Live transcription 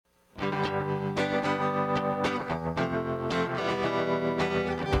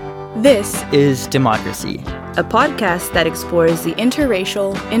This is Democracy, a podcast that explores the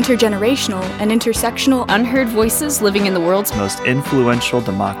interracial, intergenerational, and intersectional unheard voices living in the world's most influential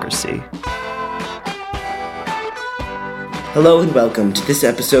democracy. Hello and welcome to this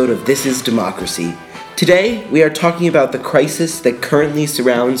episode of This is Democracy. Today, we are talking about the crisis that currently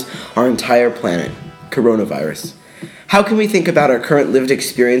surrounds our entire planet, coronavirus. How can we think about our current lived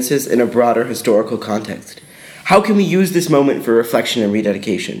experiences in a broader historical context? How can we use this moment for reflection and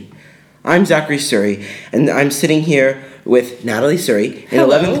rededication? I'm Zachary Suri, and I'm sitting here with Natalie Suri, an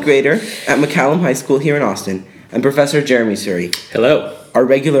 11th grader at McCallum High School here in Austin, and Professor Jeremy Suri. Hello. Our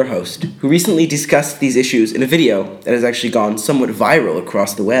regular host, who recently discussed these issues in a video that has actually gone somewhat viral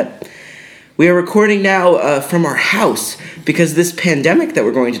across the web. We are recording now from our house because this pandemic that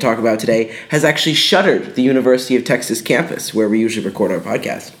we're going to talk about today has actually shuttered the University of Texas campus where we usually record our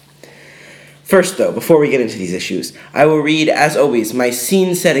podcast. First, though, before we get into these issues, I will read, as always, my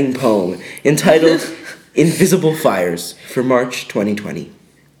scene-setting poem entitled Invisible Fires for March 2020.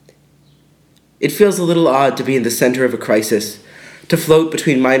 It feels a little odd to be in the center of a crisis, to float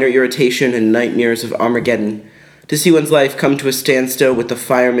between minor irritation and nightmares of Armageddon, to see one's life come to a standstill with the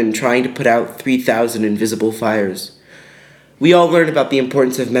firemen trying to put out 3,000 invisible fires. We all learn about the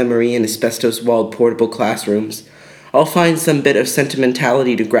importance of memory in asbestos-walled portable classrooms. I'll find some bit of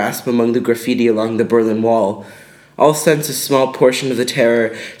sentimentality to grasp among the graffiti along the Berlin Wall. I'll sense a small portion of the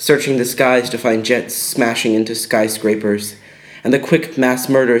terror searching the skies to find jets smashing into skyscrapers, and the quick mass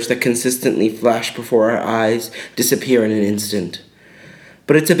murders that consistently flash before our eyes disappear in an instant.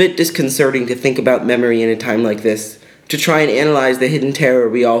 But it's a bit disconcerting to think about memory in a time like this, to try and analyze the hidden terror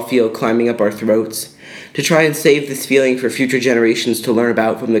we all feel climbing up our throats, to try and save this feeling for future generations to learn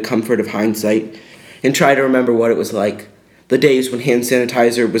about from the comfort of hindsight, and try to remember what it was like, the days when hand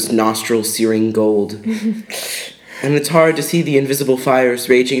sanitizer was nostril-searing gold. And it's hard to see the invisible fires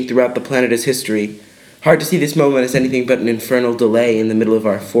raging throughout the planet's history, hard to see this moment as anything but an infernal delay in the middle of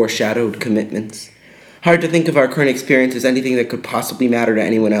our foreshadowed commitments, hard to think of our current experience as anything that could possibly matter to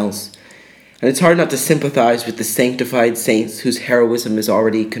anyone else, and it's hard not to sympathize with the sanctified saints whose heroism is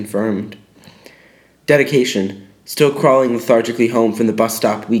already confirmed. Dedication, still crawling lethargically home from the bus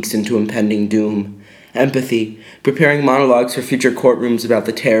stop weeks into impending doom. Empathy, preparing monologues for future courtrooms about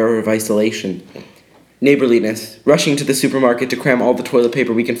the terror of isolation. Neighborliness, rushing to the supermarket to cram all the toilet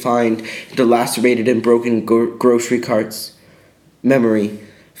paper we can find into lacerated and broken grocery carts. Memory,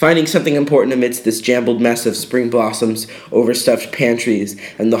 finding something important amidst this jumbled mess of spring blossoms, overstuffed pantries,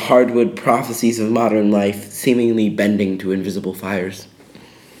 and the hardwood prophecies of modern life seemingly bending to invisible fires.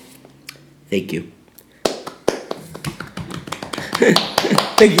 Thank you.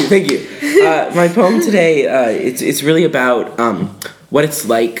 Thank you. My poem today, it's really about what it's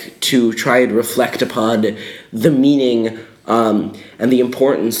like to try and reflect upon the meaning and the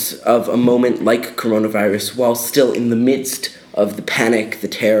importance of a moment like coronavirus while still in the midst of the panic, the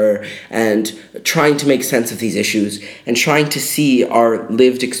terror, and trying to make sense of these issues and trying to see our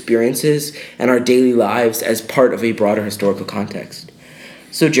lived experiences and our daily lives as part of a broader historical context.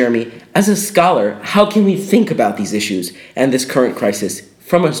 So, Jeremy, as a scholar, how can we think about these issues and this current crisis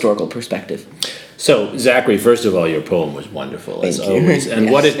from a historical perspective? So, Zachary, first of all, your poem was wonderful, as always. And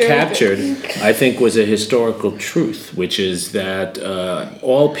Yes. what it captured, I think, was a historical truth, which is that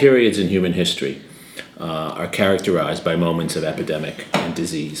all periods in human history are characterized by moments of epidemic and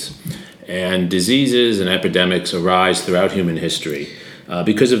disease. And diseases and epidemics arise throughout human history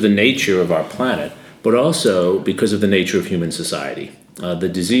because of the nature of our planet, but also because of the nature of human society. The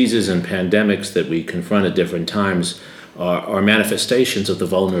diseases and pandemics that we confront at different times are manifestations of the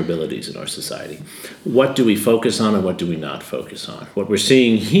vulnerabilities in our society. What do we focus on and what do we not focus on? What we're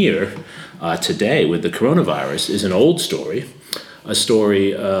seeing here today with the coronavirus is an old story, a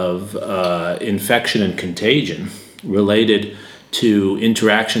story of infection and contagion related to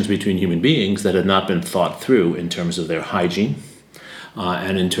interactions between human beings that had not been thought through in terms of their hygiene,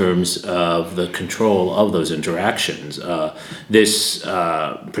 and in terms of the control of those interactions. This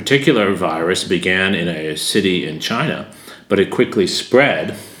particular virus began in a city in China, but it quickly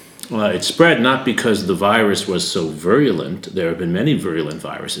spread. It spread not because the virus was so virulent, there have been many virulent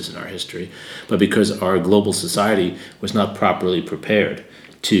viruses in our history, but because our global society was not properly prepared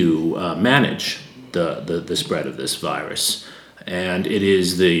to manage the spread of this virus. And it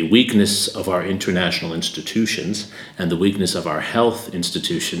is the weakness of our international institutions and the weakness of our health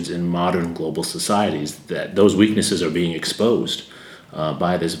institutions in modern global societies that those weaknesses are being exposed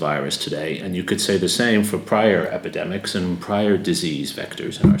by this virus today. And you could say the same for prior epidemics and prior disease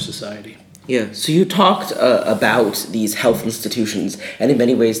vectors in our society. Yeah, so you talked about these health institutions and in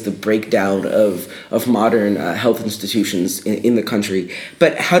many ways the breakdown of modern health institutions in the country.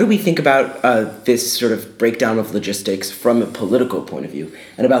 But how do we think about this sort of breakdown of logistics from a political point of view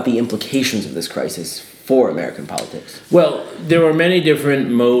and about the implications of this crisis for American politics? Well, there are many different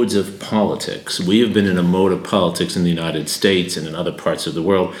modes of politics. We have been in a mode of politics in the United States and in other parts of the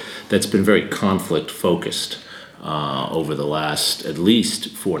world that's been very conflict-focused over the last at least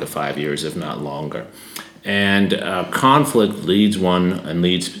 4 to 5 years, if not longer. And conflict leads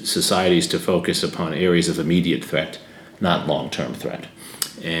societies to focus upon areas of immediate threat, not long-term threat.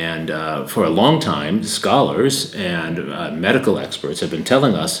 And for a long time, scholars and medical experts have been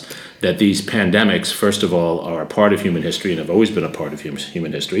telling us that these pandemics, first of all, are a part of human history and have always been a part of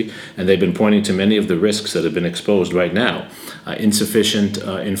human history. And they've been pointing to many of the risks that have been exposed right now. Insufficient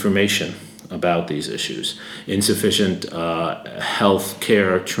information about these issues, insufficient health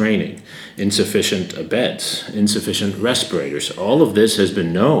care training, insufficient beds, insufficient respirators. All of this has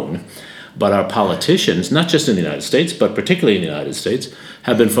been known. But our politicians, not just in the United States, but particularly in the United States,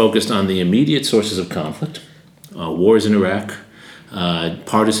 have been focused on the immediate sources of conflict, wars in Iraq,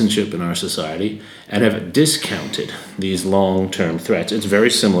 partisanship in our society, and have discounted these long-term threats. It's very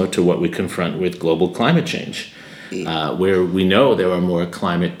similar to what we confront with global climate change, where we know there are more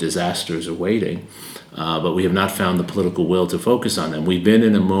climate disasters awaiting, but we have not found the political will to focus on them. We've been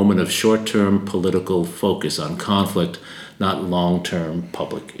in a moment of short-term political focus on conflict, not long-term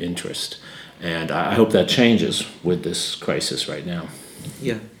public interest. And I hope that changes with this crisis right now.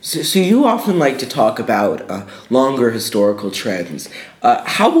 Yeah. So you often like to talk about longer historical trends.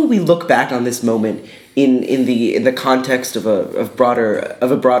 How will we look back on this moment in the context of a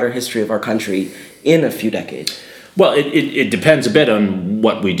broader history of our country in a few decades? Well, it depends a bit on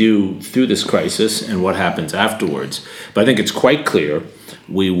what we do through this crisis and what happens afterwards. But I think it's quite clear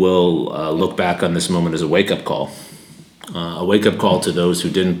we will look back on this moment as a wake-up call. A wake-up call to those who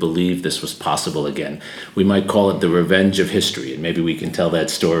didn't believe this was possible again. We might call it the revenge of history, and maybe we can tell that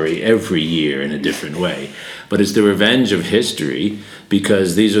story every year in a different way. But it's the revenge of history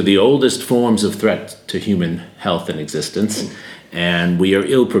because these are the oldest forms of threat to human health and existence, and we are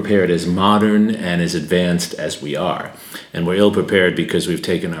ill-prepared as modern and as advanced as we are. And we're ill-prepared because we've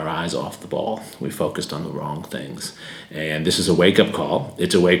taken our eyes off the ball. We focused on the wrong things. And this is a wake-up call.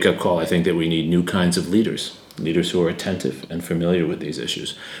 It's a wake-up call, I think, that we need new kinds of leaders who are attentive and familiar with these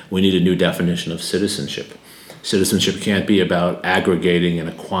issues. We need a new definition of citizenship. Citizenship can't be about aggregating and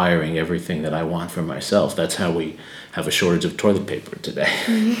acquiring everything that I want for myself. That's how we have a shortage of toilet paper today.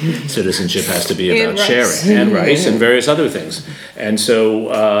 Citizenship has to be about sharing, and rice, and various other things. And so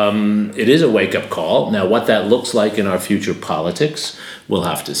it is a wake-up call. Now, what that looks like in our future politics, we'll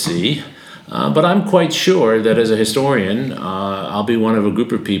have to see. But I'm quite sure that as a historian, I'll be one of a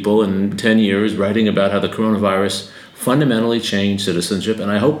group of people in 10 years writing about how the coronavirus fundamentally changed citizenship, and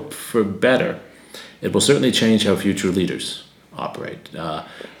I hope for better. It will certainly change how future leaders operate.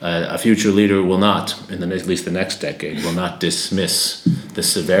 A future leader will not, at least the next decade, will not dismiss the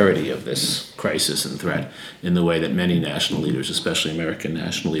severity of this crisis and threat in the way that many national leaders, especially American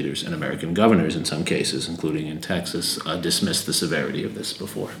national leaders and American governors in some cases, including in Texas, dismissed the severity of this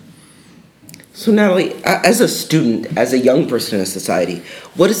before. So Natalie, as a student, as a young person in a society,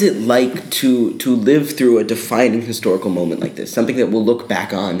 what is it like to live through a defining historical moment like this, something that we'll look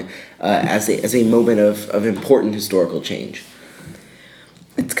back on as a moment of important historical change?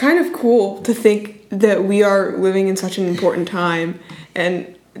 It's kind of cool to think that we are living in such an important time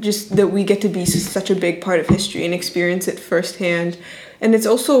and just that we get to be such a big part of history and experience it firsthand. And it's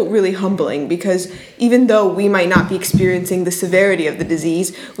also really humbling because even though we might not be experiencing the severity of the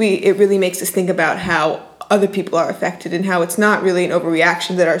disease, it really makes us think about how other people are affected and how it's not really an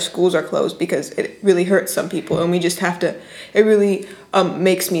overreaction that our schools are closed because it really hurts some people and we just have to, it really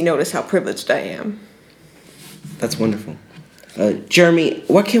makes me notice how privileged I am. That's wonderful. Jeremy,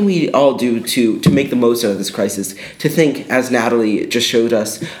 what can we all do to make the most out of this crisis, to think, as Natalie just showed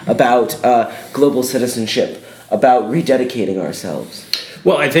us, about global citizenship, about rededicating ourselves?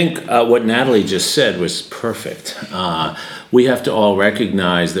 Well, I think what Natalie just said was perfect. We have to all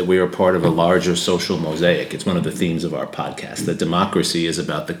recognize that we are part of a larger social mosaic. It's one of the themes of our podcast, that democracy is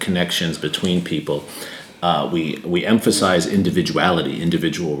about the connections between people. We emphasize individuality,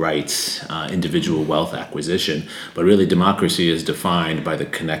 individual rights, individual wealth acquisition, but really democracy is defined by the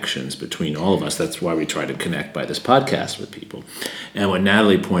connections between all of us. That's why we try to connect by this podcast with people. And what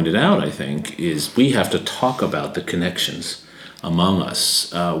Natalie pointed out, I think, is we have to talk about the connections among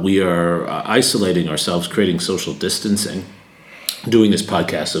us. We are isolating ourselves, creating social distancing, doing this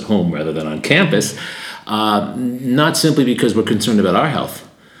podcast at home rather than on campus, not simply because we're concerned about our health.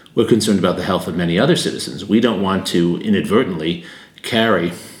 we're concerned about the health of many other citizens. We don't want to inadvertently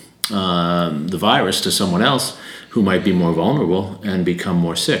carry the virus to someone else who might be more vulnerable and become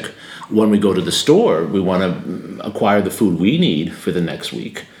more sick. When we go to the store, we want to acquire the food we need for the next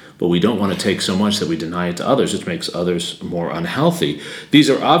week, but we don't want to take so much that we deny it to others, which makes others more unhealthy. These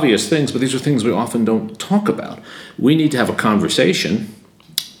are obvious things, but these are things we often don't talk about. We need to have a conversation,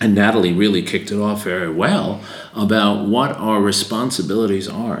 and Natalie really kicked it off very well, about what our responsibilities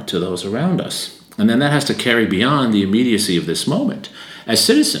are to those around us. And then that has to carry beyond the immediacy of this moment. As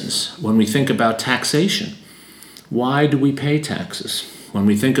citizens, when we think about taxation, why do we pay taxes? When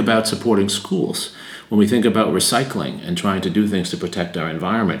we think about supporting schools, when we think about recycling and trying to do things to protect our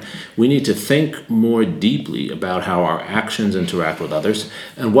environment, we need to think more deeply about how our actions interact with others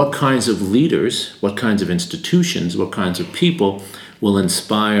and what kinds of leaders, what kinds of institutions, what kinds of people will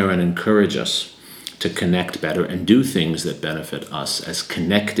inspire and encourage us to connect better and do things that benefit us as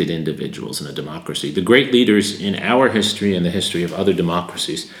connected individuals in a democracy. The great leaders in our history and the history of other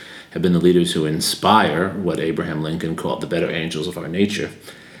democracies have been the leaders who inspire what Abraham Lincoln called the better angels of our nature.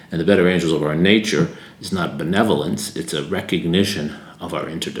 And the better angels of our nature is not benevolence, it's a recognition of our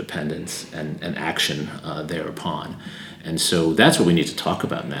interdependence and action thereupon. And so that's what we need to talk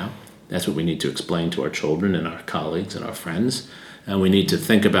about now. That's what we need to explain to our children and our colleagues and our friends. And we need to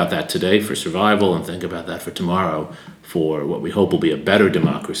think about that today for survival and think about that for tomorrow for what we hope will be a better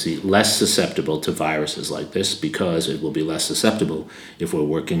democracy, less susceptible to viruses like this, because it will be less susceptible if we're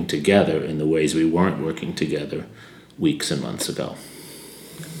working together in the ways we weren't working together weeks and months ago.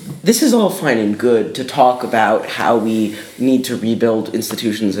 This is all fine and good to talk about how we need to rebuild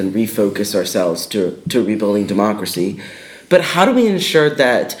institutions and refocus ourselves to rebuilding democracy. But how do we ensure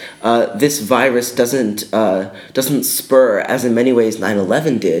that this virus doesn't spur, as in many ways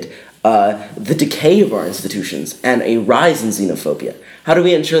 9/11 did, the decay of our institutions and a rise in xenophobia? How do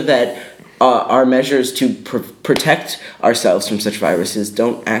we ensure that our measures to protect ourselves from such viruses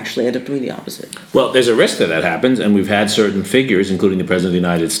don't actually end up doing the opposite? Well, there's a risk that happens, and we've had certain figures, including the President of the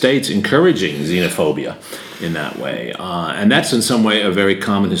United States, encouraging xenophobia in that way. And that's in some way a very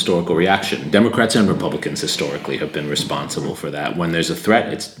common historical reaction. Democrats and Republicans historically have been responsible for that. When there's a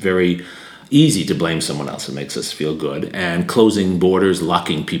threat, it's very easy to blame someone else. It makes us feel good. And closing borders,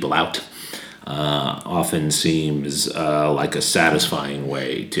 locking people out, often seems like a satisfying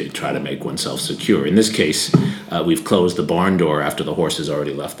way to try to make oneself secure. In this case, we've closed the barn door after the horse has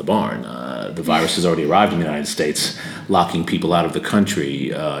already left the barn. The virus has already arrived in the United States. Locking people out of the country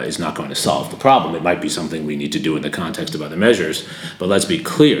is not going to solve the problem. It might be something we need to do in the context of other measures, but let's be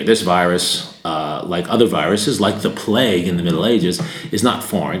clear, this virus, like other viruses, like the plague in the Middle Ages, is not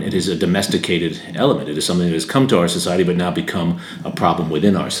foreign. It is a domesticated element. It is something that has come to our society but now become a problem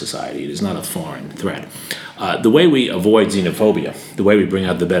within our society. It is not a foreign threat. The way we avoid xenophobia, the way we bring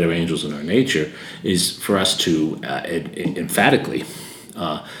out the better angels in our nature, is for us to emphatically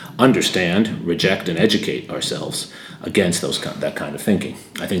understand, reject, and educate ourselves against that kind of thinking.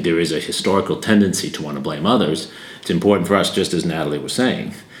 I think there is a historical tendency to want to blame others. It's important for us, just as Natalie was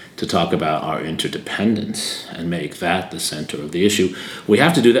saying, to talk about our interdependence and make that the center of the issue. We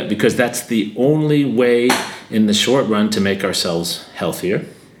have to do that because that's the only way in the short run to make ourselves healthier.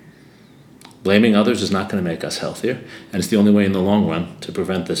 Blaming others is not going to make us healthier, and it's the only way in the long run to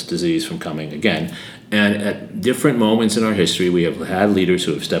prevent this disease from coming again. And at different moments in our history, we have had leaders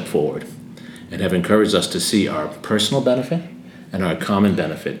who have stepped forward and have encouraged us to see our personal benefit and our common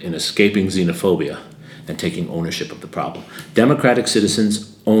benefit in escaping xenophobia and taking ownership of the problem. Democratic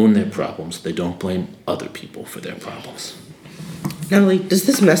citizens own their problems. They don't blame other people for their problems. Natalie, does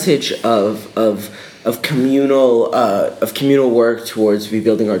this message of communal work towards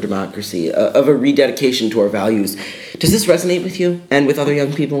rebuilding our democracy, of a rededication to our values, does this resonate with you and with other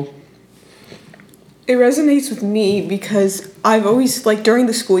young people? It resonates with me because I've always, during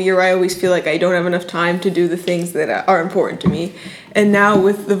the school year, I always feel like I don't have enough time to do the things that are important to me. And now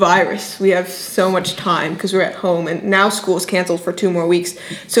with the virus, we have so much time because we're at home, and now school's canceled for 2 more weeks.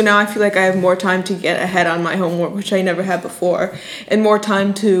 So now I feel like I have more time to get ahead on my homework, which I never had before, and more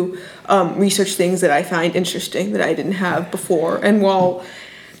time to research things that I find interesting that I didn't have before. And while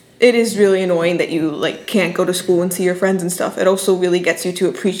it is really annoying that you can't go to school and see your friends and stuff, it also really gets you to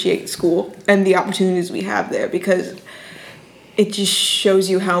appreciate school and the opportunities we have there, because it just shows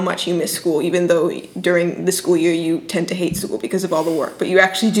you how much you miss school, even though during the school year you tend to hate school because of all the work, but you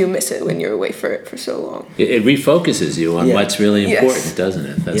actually do miss it when you're away for it for so long. It refocuses you on what's really important, Yes. doesn't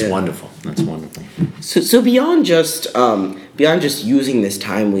it? That's wonderful. That's wonderful. So beyond just using this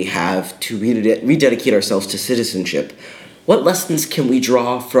time we have to rededicate ourselves to citizenship, what lessons can we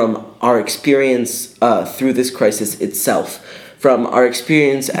draw from our experience through this crisis itself from our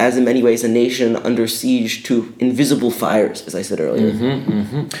experience as, in many ways, a nation under siege to invisible fires, as I said earlier?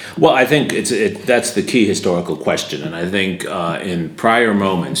 Well, I think that's the key historical question. And I think in prior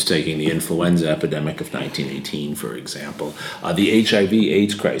moments, taking the influenza epidemic of 1918, for example, the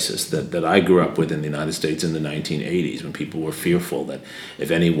HIV/AIDS crisis that I grew up with in the United States in the 1980s, when people were fearful that if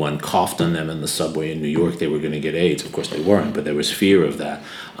anyone coughed on them in the subway in New York, they were going to get AIDS. Of course, they weren't, but there was fear of that.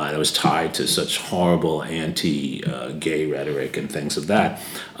 And it was tied to such horrible anti-gay rhetoric and things of that.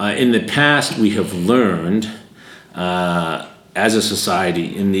 In the past, we have learned as a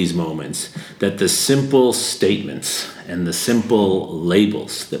society in these moments that the simple statements and the simple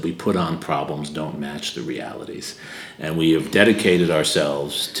labels that we put on problems don't match the realities. And we have dedicated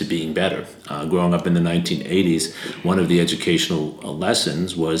ourselves to being better. Growing up in the 1980s, one of the educational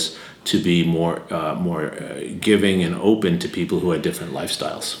lessons was to be more giving and open to people who had different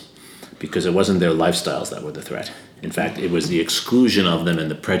lifestyles, because it wasn't their lifestyles that were the threat. In fact, it was the exclusion of them and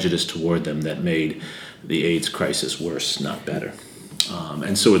the prejudice toward them that made the AIDS crisis worse, not better.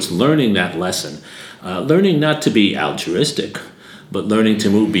 And so it's learning that lesson, learning not to be altruistic, but learning to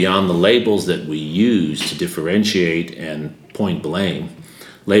move beyond the labels that we use to differentiate and point blame,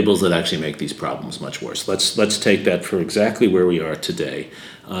 labels that actually make these problems much worse. Let's take that for exactly where we are today.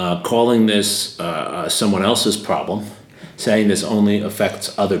 Calling this someone else's problem, saying this only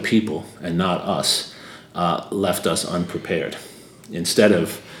affects other people and not us, left us unprepared. Instead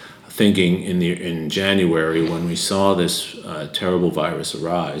of thinking in January, when we saw this terrible virus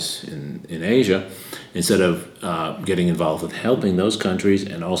arise in Asia, instead of getting involved with helping those countries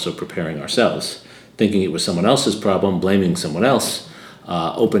and also preparing ourselves, thinking it was someone else's problem, blaming someone else,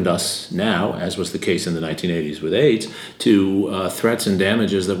 opened us now, as was the case in the 1980s with AIDS, to threats and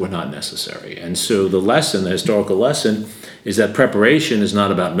damages that were not necessary. And so the historical lesson, is that preparation is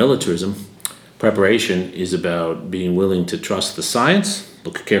not about militarism. Preparation is about being willing to trust the science,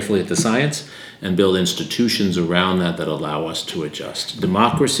 look carefully at the science, and build institutions around that allow us to adjust.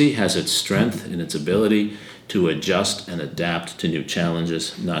 Democracy has its strength in its ability to adjust and adapt to new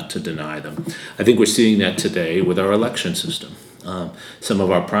challenges, not to deny them. I think we're seeing that today with our election system. Some of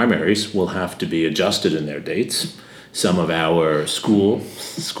our primaries will have to be adjusted in their dates. Some of our school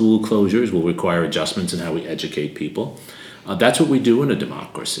closures will require adjustments in how we educate people. That's what we do in a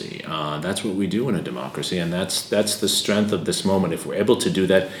democracy. And that's the strength of this moment. If we're able to do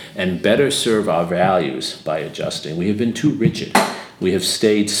that and better serve our values by adjusting. We have been too rigid. We have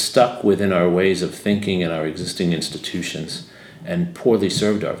stayed stuck within our ways of thinking and our existing institutions and poorly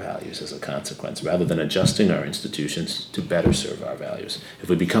served our values as a consequence, rather than adjusting our institutions to better serve our values. If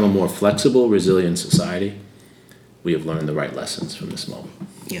we become a more flexible, resilient society, we have learned the right lessons from this moment.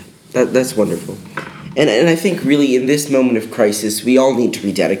 Yeah, that's wonderful. And I think really in this moment of crisis, we all need to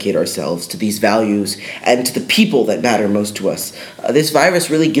rededicate ourselves to these values and to the people that matter most to us. This virus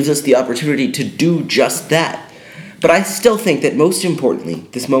really gives us the opportunity to do just that. But I still think that most importantly,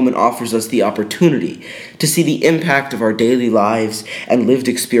 this moment offers us the opportunity to see the impact of our daily lives and lived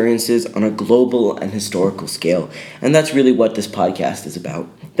experiences on a global and historical scale. And that's really what this podcast is about.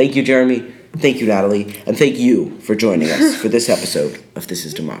 Thank you, Jeremy. Thank you, Natalie. And thank you for joining us for this episode of This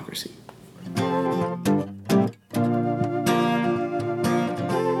is Democracy.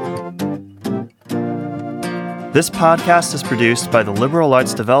 This podcast is produced by the Liberal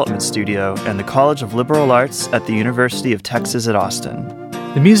Arts Development Studio and the College of Liberal Arts at the University of Texas at Austin.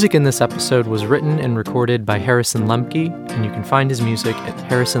 The music in this episode was written and recorded by Harrison Lemke, and you can find his music at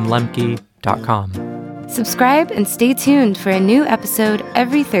harrisonlemke.com. Subscribe and stay tuned for a new episode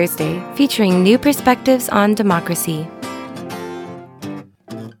every Thursday featuring new perspectives on democracy.